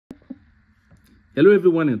Hello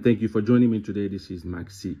everyone, and thank you for joining me today. This is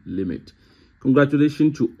Maxi Limit.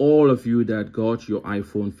 Congratulations to all of you that got your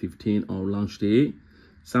iPhone 15 on launch day.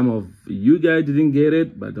 Some of you guys didn't get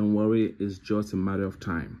it, but don't worry, it's just a matter of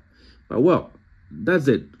time. But well, that's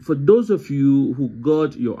it. For those of you who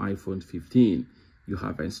got your iPhone 15, you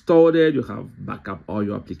have installed it, you have backed up all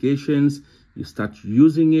your applications, you start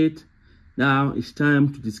using it. Now it's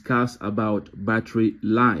time to discuss about battery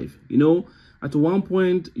life. At one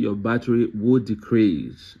point, your battery will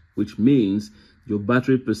decrease, which means your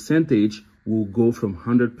battery percentage will go from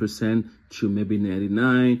 100% to maybe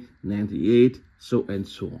 99, 98, so and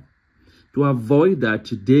so on. To avoid that,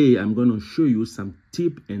 today I'm going to show you some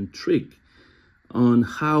tip and trick on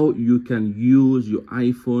how you can use your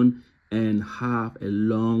iPhone and have a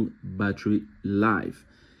long battery life.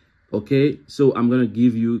 Okay, so I'm going to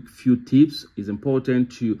give you a few tips. It's important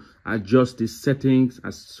to adjust these settings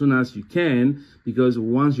as soon as you can, because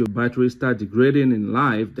once your battery starts degrading in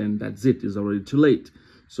life, then that's it. It's already too late.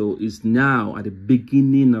 So it's now at the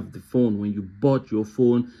beginning of the phone, when you bought your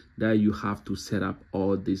phone, that you have to set up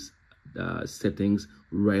all these settings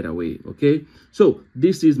right away. Okay, so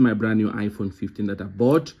this is my brand new iPhone 15 that I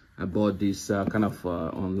bought. I bought this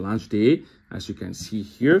on launch day, as you can see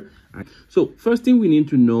here. So first thing we need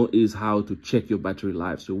to know is how to check your battery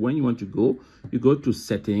life. So when you want to go, you go to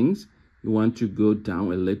settings. You want to go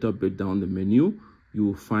down a little bit down the menu. You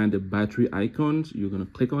will find the battery icons. You're going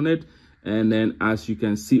to click on it. And then as you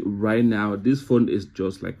can see right now, this phone is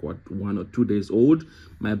just like 1 or 2 days old.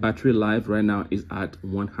 My battery life right now is at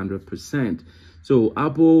 100%. So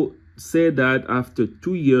Apple said that after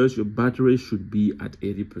 2 years, your battery should be at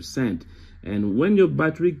 80%. And when your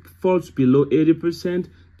battery falls below 80%,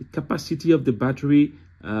 the capacity of the battery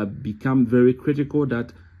become very critical,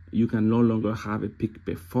 that you can no longer have a peak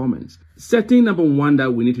performance. Setting number one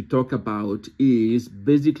that we need to talk about is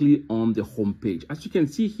basically on the home page. As you can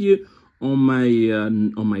see here on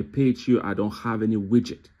my page here, I don't have any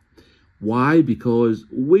widget. Why? Because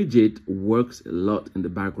widget works a lot in the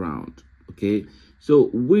background. Okay, so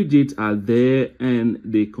widgets are there and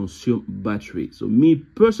they consume battery. So me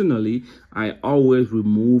personally, I always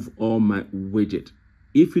remove all my widget.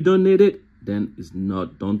 If you don't need it, then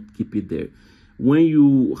don't keep it there. When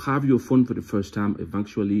you have your phone for the first time,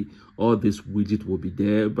 eventually all this widget will be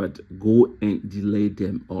there, but go and delete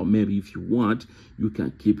them, or maybe if you want, you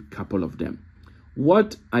can keep a couple of them.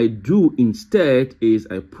 What I do instead is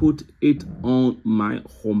I put it on my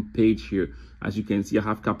home page here. As you can see, I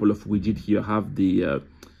have a couple of widgets here. I have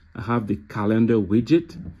the calendar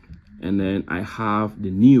widget, and then I have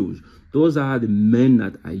the news. Those are the main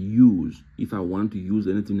that I use. If I want to use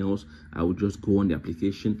anything else, I will just go on the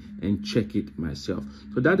application and check it myself.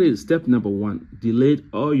 So that is step number one. Delete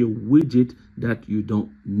all your widgets that you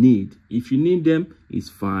don't need. If you need them, it's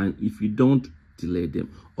fine. If you don't, delete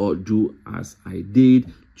them, or do as I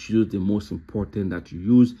did. Choose the most important that you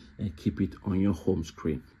use and keep it on your home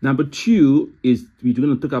screen. Number two is we're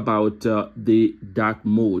going to talk about the dark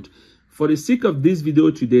mode. For the sake of this video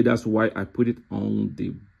today, that's why I put it on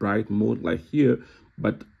the bright mode like here.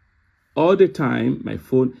 But all the time, my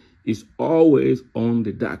phone is always on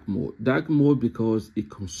the dark mode. Dark mode because it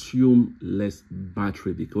consumes less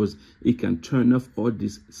battery, because it can turn off all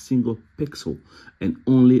this single pixel and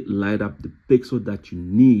only light up the pixel that you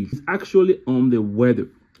need. It's actually on the weather.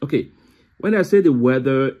 Okay, when I say the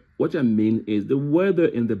weather, what I mean is the weather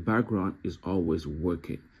in the background is always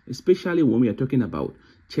working, especially when we are talking about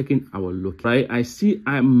checking our location.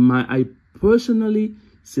 Right? I personally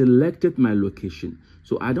selected my location,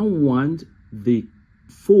 so I don't want the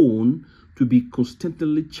phone to be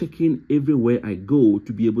constantly checking everywhere I go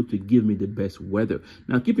to be able to give me the best weather.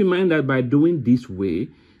 Now, keep in mind that by doing this way,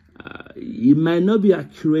 it might not be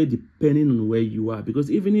accurate depending on where you are,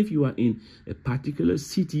 because even if you are in a particular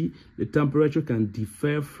city, the temperature can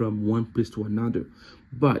differ from one place to another.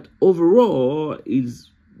 But overall,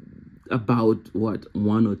 it's about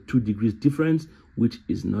 1 or 2 degrees difference, which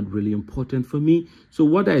is not really important for me. So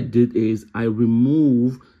what I did is I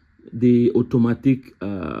removed the automatic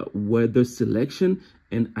weather selection,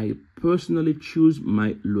 and I personally choose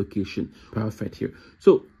my location. Perfect here.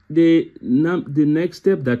 So the next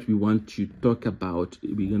step that we want to talk about,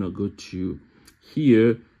 we're gonna go to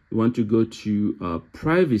here. We want to go to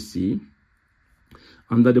privacy.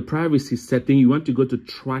 Under the privacy setting, you want to go to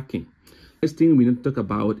tracking. Next thing we need to talk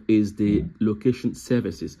about is the location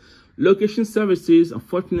services. Location services,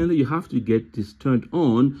 unfortunately, you have to get this turned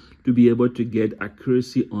on to be able to get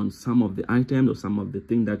accuracy on some of the items or some of the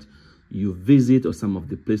things that you visit or some of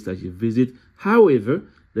the places that you visit. However,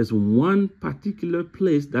 there's one particular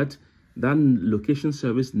place that that location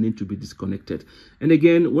service need to be disconnected. And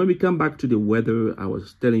again, when we come back to the weather I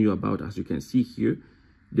was telling you about, as you can see here,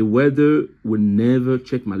 the weather will never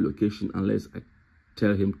check my location unless I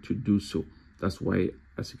tell him to do so. That's why,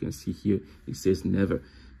 as you can see here, it says never.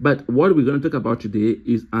 But what we're going to talk about today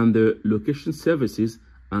is under location services,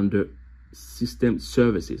 under system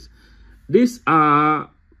services. These are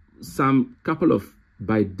some couple of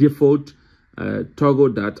by default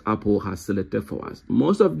toggle that Apple has selected for us.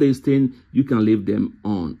 Most of these things you can leave them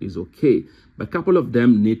on, is okay, but a couple of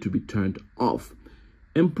them need to be turned off.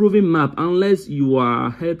 Improving map, unless you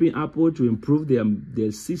are helping Apple to improve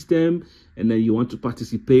their system and then you want to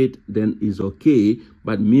participate, then is okay.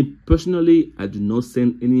 But me personally, I do not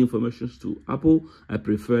send any information to Apple. I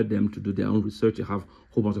prefer them to do their own research. I have a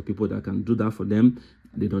whole bunch of people that can do that for them.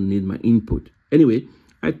 They don't need my input. Anyway,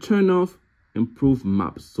 I turn off improve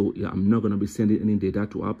maps. So yeah, I'm not going to be sending any data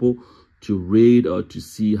to Apple to read or to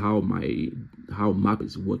see how map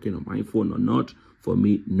is working on my phone or not. For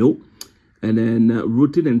me, no. And then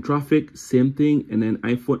routing and traffic, same thing. And then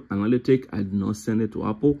iPhone analytic, I do not send it to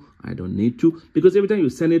Apple. I don't need to, because every time you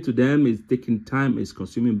send it to them, it's taking time, it's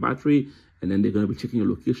consuming battery, and then they're going to be checking your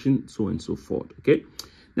location, so on and so forth. Okay,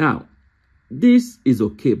 now this is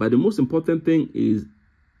okay, but the most important thing is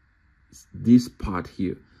this part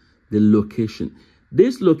here, the location.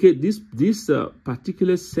 This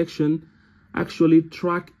particular section actually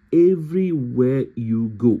track everywhere you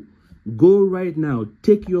go. Go right now,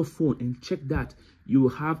 take your phone and check that. You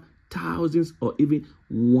have thousands or even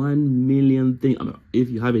 1 million things. I mean, if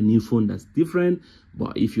you have a new phone, that's different.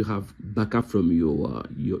 But if you have backup from your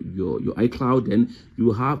iCloud, then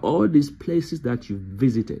you have all these places that you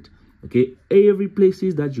visited. Okay, every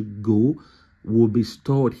places that you go will be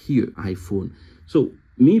stored here, iPhone. So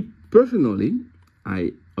me personally,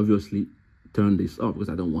 I obviously turn this off because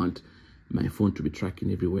I don't want my phone to be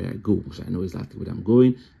tracking everywhere I go, because I know exactly where I'm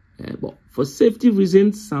going. But for safety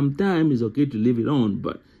reasons, sometimes it's okay to leave it on.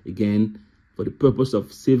 But again, for the purpose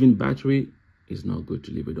of saving battery, it's not good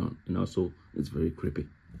to leave it on. And also, it's very creepy.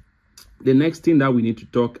 The next thing that we need to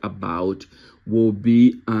talk about will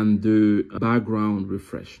be under background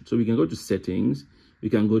refresh. So we can go to settings.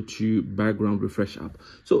 We can go to background refresh app.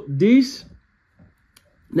 So this,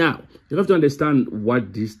 now you have to understand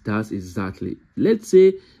what this does exactly. Let's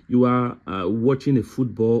say you are watching a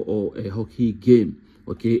football or a hockey game.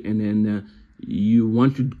 Okay, and then you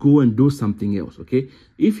want to go and do something else. Okay,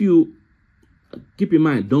 if you keep in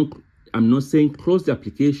mind, I'm not saying close the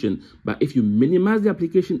application, but if you minimize the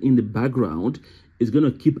application in the background, it's going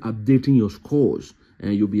to keep updating your scores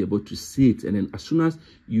and you'll be able to see it. And then as soon as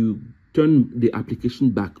you turn the application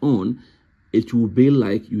back on, it will be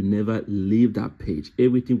like you never leave that page.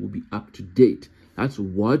 Everything will be up to date. That's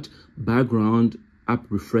what background app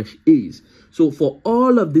refresh is. So for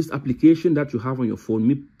all of this application that you have on your phone,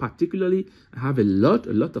 me particularly, I have a lot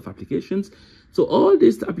of applications. So all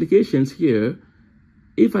these applications here,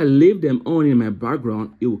 if I leave them on in my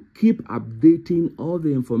background, it will keep updating all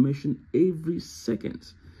the information every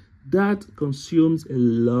second. That consumes a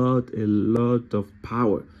lot of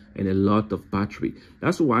power and a lot of battery.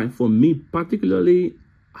 That's why for me particularly,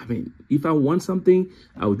 I mean, if I want something,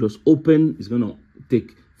 I will just open. It's going to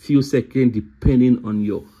take few seconds depending on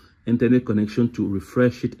your internet connection to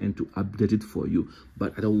refresh it and to update it for you.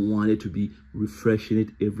 But I don't want it to be refreshing it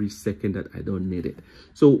every second that I don't need it.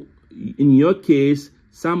 So in your case,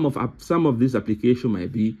 some of this application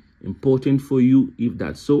might be important for you. If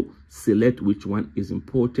that's so, select which one is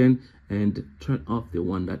important and turn off the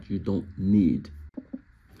one that you don't need.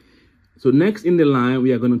 So next in the line,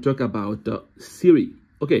 we are going to talk about Siri.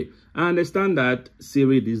 Okay, I understand that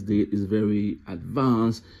Siri these days is very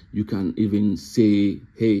advanced. You can even say,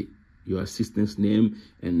 hey, your assistant's name,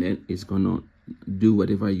 and then it's gonna do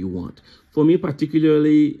whatever you want. For me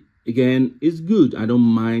particularly, again, it's good. I don't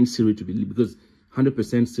mind Siri to be, because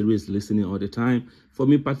 100% Siri is listening all the time. For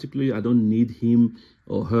me particularly, I don't need him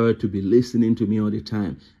or her to be listening to me all the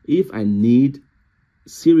time. If I need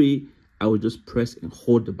Siri, I will just press and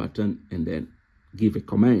hold the button and then give a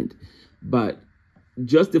command. But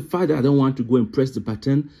just the fact that I don't want to go and press the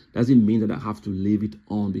button doesn't mean that I have to leave it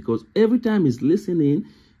on, because every time it's listening,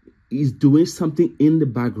 it's doing something in the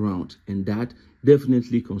background, and that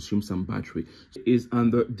definitely consumes some battery. It's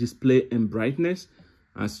under display and brightness.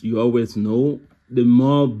 As you always know, the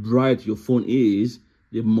more bright your phone is,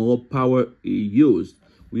 the more power it uses.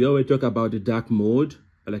 We always talk about the dark mode.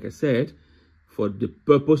 Like I said, for the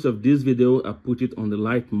purpose of this video, I put it on the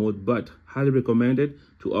light mode, but highly recommended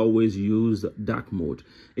to always use dark mode.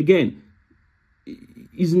 Again,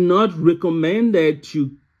 it's not recommended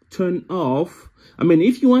to turn off. I mean,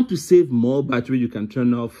 if you want to save more battery, you can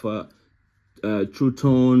turn off True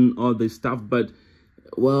Tone, all this stuff, but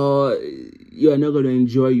well, you are not going to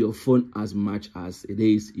enjoy your phone as much as it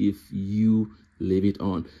is if you leave it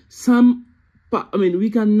on. We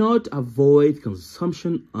cannot avoid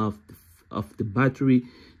consumption of the battery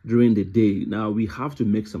during the day. Now we have to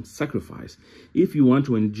make some sacrifice if you want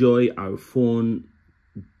to enjoy our phone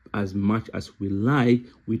as much as we like,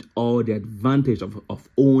 with all the advantage of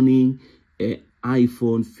owning an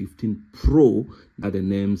iPhone 15 Pro that the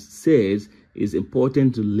name says. It's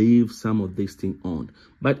important to leave some of this thing on.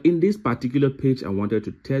 But in this particular page, I wanted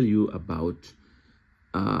to tell you about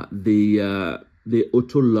the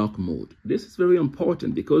auto lock mode. This is very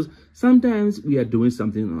important because sometimes we are doing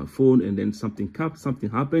something on our phone and then something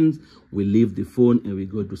happens, we leave the phone and we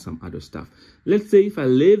go do some other stuff. Let's say if I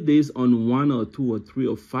leave this on 1 or 2 or 3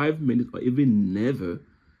 or 5 minutes or even never,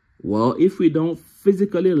 well, if we don't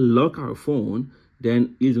physically lock our phone,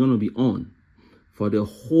 then it's going to be on for the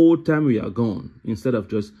whole time we are gone, instead of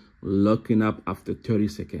just locking up after 30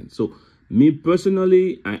 seconds. So me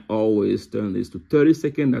personally, I always turn this to 30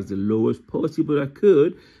 seconds as the lowest possible I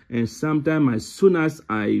could. And sometimes as soon as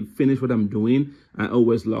I finish what I'm doing, I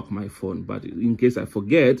always lock my phone. But in case I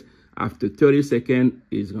forget, after 30 seconds,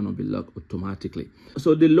 it's going to be locked automatically.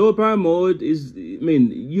 So the low power mode is,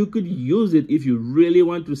 you could use it if you really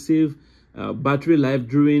want to save battery life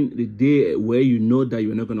during the day where you know that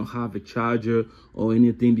you're not going to have a charger or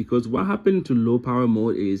anything, because what happens to low power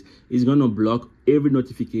mode is it's going to block every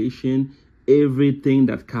notification, everything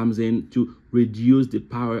that comes in, to reduce the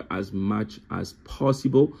power as much as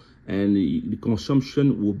possible, and the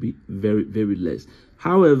consumption will be very, very less.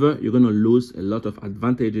 However, you're going to lose a lot of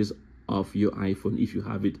advantages of your iPhone if you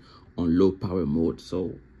have it on low power mode.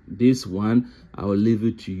 So this one, I will leave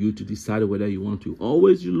it to you to decide whether you want to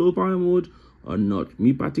always use low power mode or not.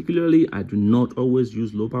 Me particularly, I do not always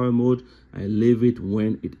use low power mode. I leave it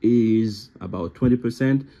when it is about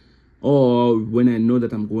 20%, or when I know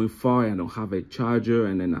that I'm going far and I don't have a charger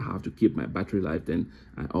and then I have to keep my battery life, then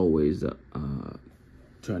I always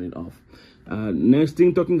turn it off. Next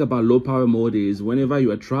thing, talking about low power mode, is whenever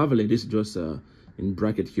you are traveling, this is just in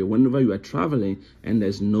bracket here, whenever you are traveling and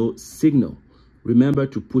there's no signal, remember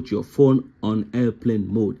to put your phone on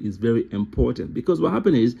airplane mode. It's very important, because what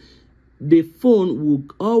happens is the phone will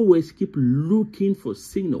always keep looking for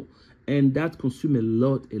signal, and that consumes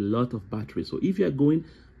a lot of battery. So if you are going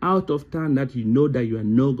out of town that you know that you are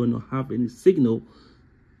not going to have any signal,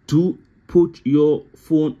 to put your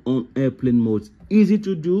phone on airplane mode. Easy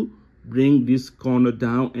to do. Bring this corner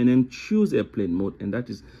down and then choose airplane mode, and that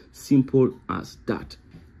is simple as that.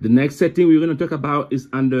 The next setting we're going to talk about is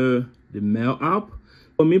under the mail app.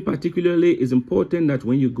 For me particularly, it's important that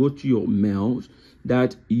when you go to your mails,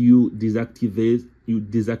 that you deactivate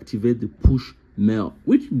the push mail,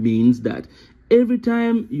 which means that every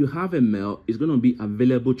time you have a mail, it's going to be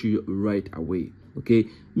available to you right away. Okay,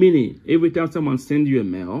 meaning every time someone sends you a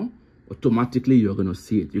mail, automatically you're going to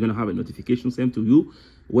see it. You're going to have a notification sent to you.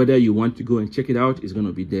 Whether you want to go and check it out, is going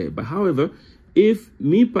to be there. But however, if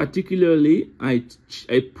me particularly, I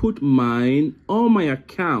put mine on my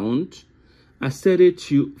account, I set it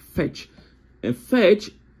to fetch. And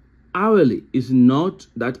fetch hourly is not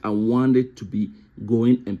that I want it to be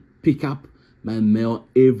going and pick up my mail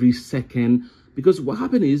every second, because what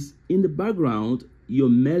happens is in the background, your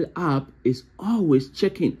mail app is always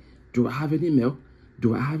checking, do I have any mail?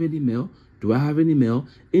 Do I have any mail? Do I have any mail?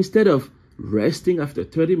 Instead of resting after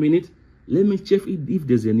 30 minutes, let me check if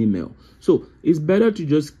there's any mail. So it's better to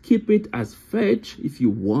just keep it as fetch if you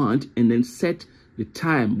want, and then set the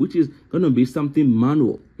time, which is going to be something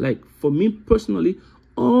manual. Like for me personally,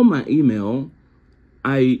 all my email,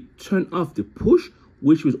 I turn off the push,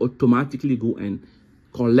 which will automatically go and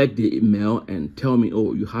collect the email and tell me,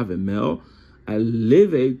 oh, you have a mail. I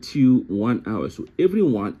leave it to 1 hour. So every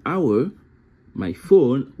 1 hour, my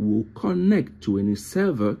phone will connect to any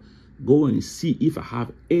server, go and see if I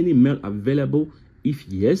have any mail available. If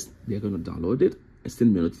yes, they're going to download it and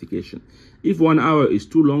send me a notification. If 1 hour is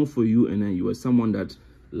too long for you and then you are someone that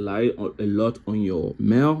rely a lot on your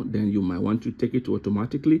mail, then you might want to take it to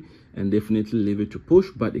automatically and definitely leave it to push.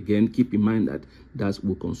 But again, keep in mind that that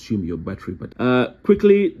will consume your battery. But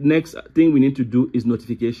quickly, next thing we need to do is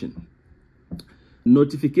notification.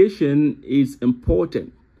 Notification is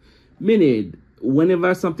important. Meaning,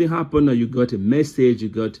 whenever something happens, or you got a message, you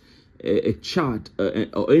got a chat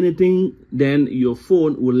or anything, then your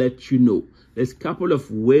phone will let you know. There's a couple of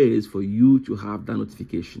ways for you to have that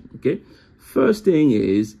notification. Okay, first thing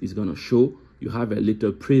is it's going to show you have a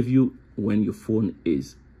little preview when your phone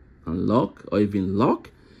is unlocked or even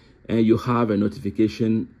locked, and you have a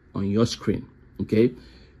notification on your screen. Okay,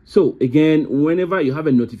 so again, whenever you have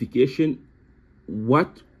a notification,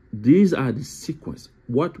 these are the sequence.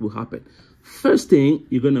 What will happen? First thing,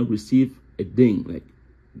 you're going to receive a ding, like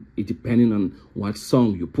it depending on what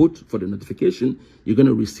song you put for the notification, you're going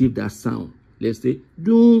to receive that sound. Let's say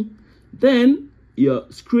doom. Then your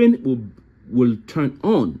screen will turn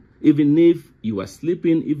on, even if you are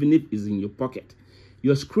sleeping, even if it's in your pocket.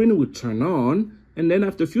 Your screen will turn on, and then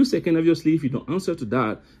after a few seconds, obviously, if you don't answer to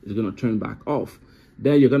that, it's going to turn back off.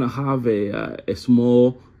 Then you're going to have a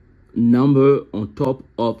small number on top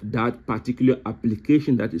of that particular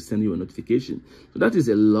application that is sending you a notification. So that is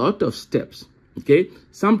a lot of steps. Okay,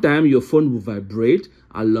 sometimes your phone will vibrate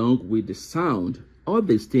along with the sound. All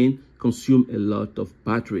these things consume a lot of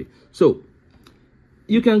battery. So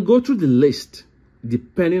you can go through the list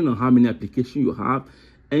depending on how many applications you have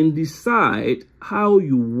and decide how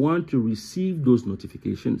you want to receive those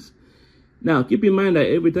notifications. Now, keep in mind that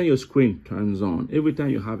every time your screen turns on, every time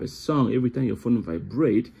you have a song, every time your phone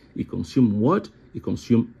vibrates, it consumes what? It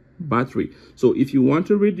consumes battery. So if you want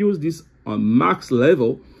to reduce this on max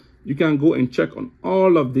level, you can go and check on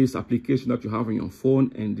all of these applications that you have on your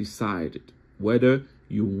phone and decide whether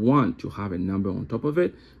you want to have a number on top of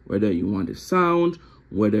it, whether you want a sound,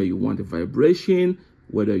 whether you want a vibration,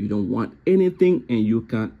 whether you don't want anything, and you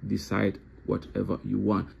can decide whatever you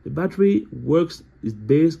want. The battery works is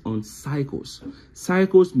based on cycles.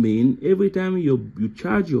 Cycles mean every time you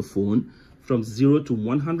charge your phone from 0 to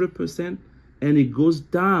 100%, and it goes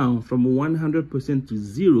down from 100% to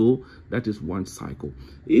 0, that is one cycle.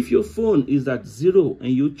 If your phone is at 0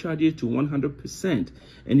 and you charge it to 100%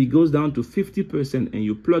 and it goes down to 50% and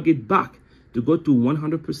you plug it back to go to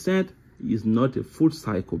 100%, is not a full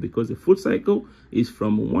cycle, because a full cycle is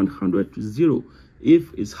from 100 to 0.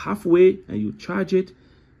 If it's halfway and you charge it,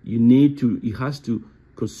 it has to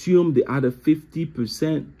consume the other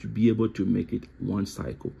 50% to be able to make it one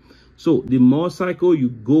cycle. So the more cycle you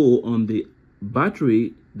go on the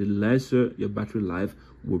battery, the lesser your battery life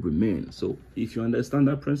will remain. So if you understand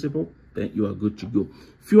that principle, then you are good to go.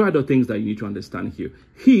 Few other things that you need to understand here: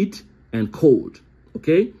 heat and cold.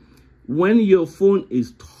 Okay, when your phone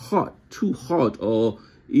is hot, too hot, or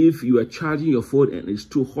if you are charging your phone and it's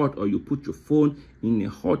too hot, or you put your phone in a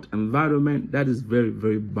hot environment, that is very,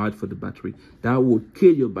 very bad for the battery. That will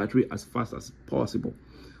kill your battery as fast as possible.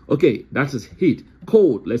 Okay, that is heat.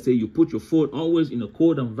 Cold, let's say you put your phone always in a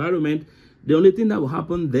cold environment, the only thing that will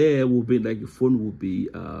happen there will be like your phone will be,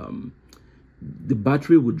 the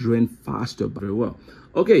battery will drain faster. Very well.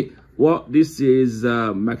 Okay, well, this is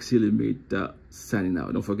Maxi Limit signing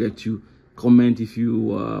out. Don't forget to comment if you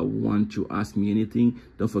want to ask me anything.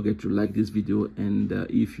 Don't forget to like this video, and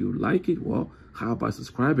if you like it, well, how about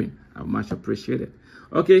subscribing? I much appreciate it.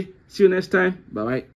 Okay, see you next time. Bye bye.